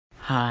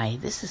Hi,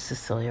 this is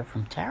Cecilia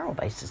from Tarot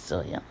by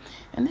Cecilia,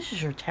 and this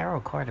is your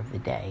tarot card of the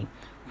day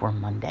for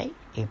Monday,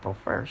 April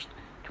 1st,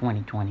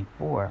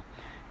 2024.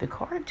 The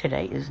card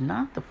today is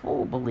not the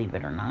Fool, believe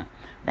it or not.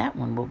 That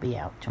one will be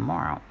out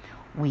tomorrow.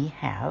 We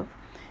have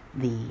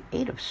the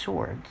Eight of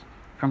Swords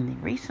from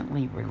the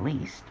recently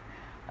released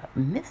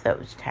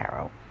Mythos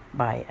Tarot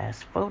by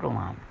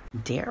Asphodylon.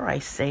 Dare I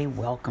say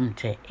welcome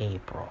to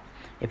April.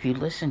 If you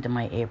listen to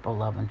my April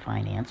Love and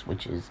Finance,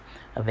 which is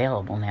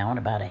available now and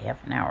about a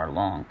half an hour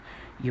long,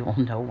 you will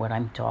know what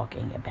I'm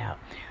talking about.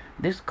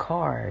 This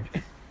card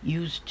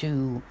used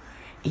to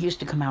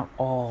come out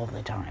all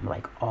the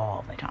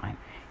time,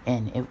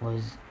 and it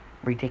was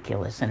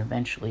ridiculous. And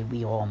eventually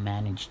we all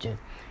managed to,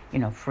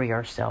 free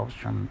ourselves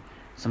from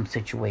some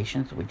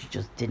situations which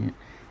just didn't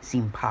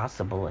seem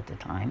possible at the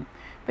time.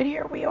 But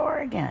here we are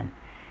again.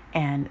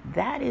 And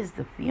that is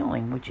the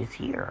feeling which is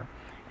here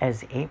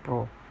as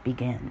April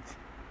begins.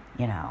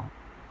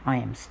 I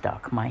am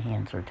stuck. My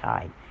hands are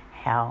tied.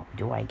 How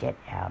do I get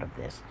out of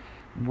this?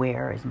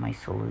 Where is my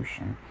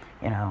solution?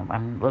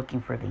 I'm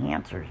looking for the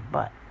answers,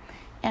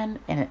 and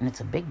it's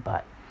a big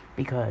but,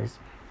 because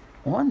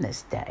on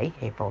this day,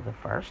 April the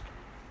 1st,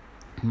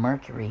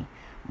 Mercury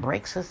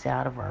breaks us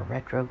out of our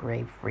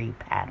retrograde free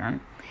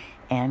pattern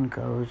and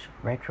goes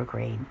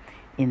retrograde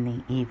in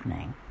the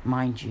evening.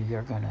 Mind you,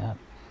 you're going to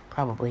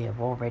probably have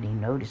already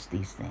noticed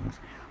these things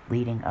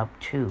leading up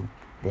to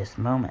this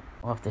moment.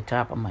 Off the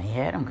top of my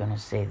head, I'm going to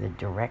say the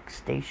direct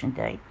station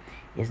day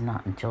is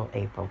not until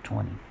April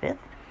 25th,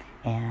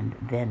 and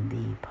then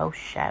the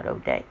post-shadow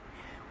day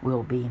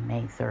will be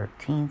May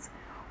 13th,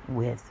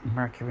 with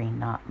Mercury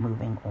not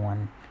moving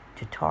on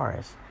to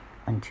Taurus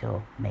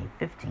until May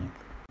 15th.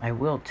 I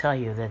will tell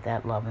you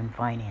that Love and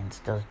Finance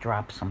does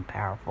drop some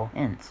powerful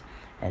hints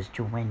as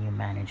to when you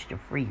manage to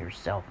free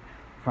yourself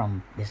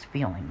from this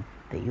feeling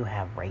that you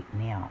have right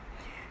now.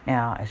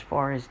 Now, as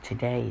far as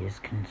today is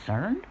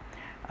concerned,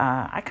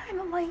 I kind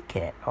of like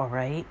it, all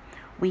right?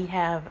 We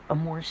have a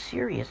more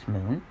serious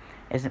moon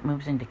as it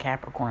moves into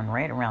Capricorn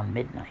right around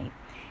midnight,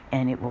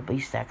 and it will be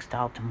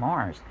sextile to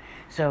Mars.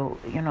 So,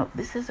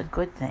 this is a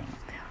good thing.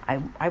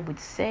 I would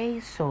say,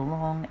 so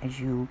long as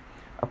you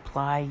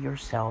apply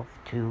yourself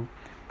to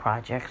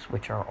projects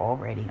which are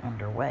already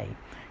underway,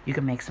 you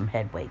can make some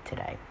headway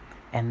today.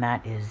 And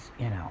that is,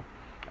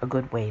 a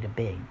good way to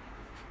be.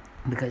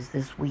 Because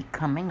this week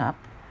coming up,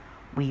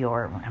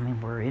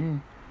 we're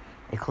in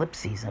eclipse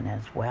season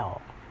as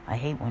well. I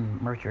hate when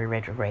Mercury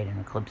retrograde and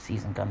eclipse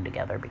season come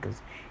together,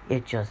 because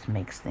it just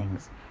makes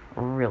things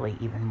really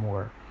even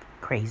more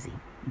crazy.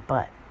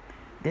 But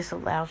this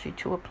allows you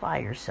to apply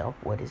yourself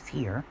what is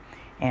here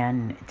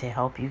and to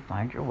help you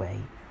find your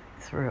way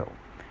through.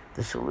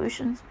 The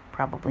solutions,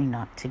 probably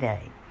not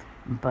today,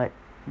 but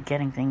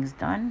getting things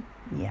done,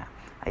 yeah,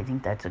 I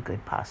think that's a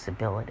good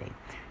possibility.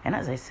 And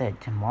as I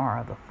said,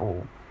 tomorrow the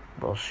Fool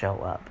will show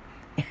up.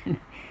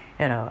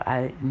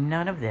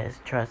 None of this,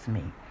 trust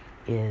me,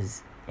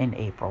 is an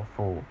April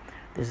Fool.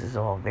 This is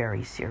all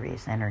very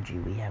serious energy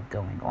we have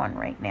going on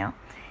right now,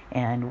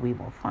 and we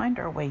will find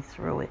our way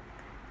through it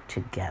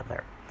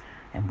together,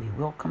 and we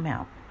will come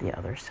out the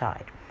other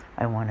side.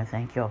 I want to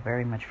thank you all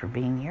very much for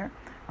being here.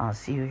 I'll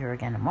see you here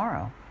again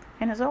tomorrow,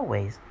 and as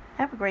always,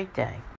 have a great day.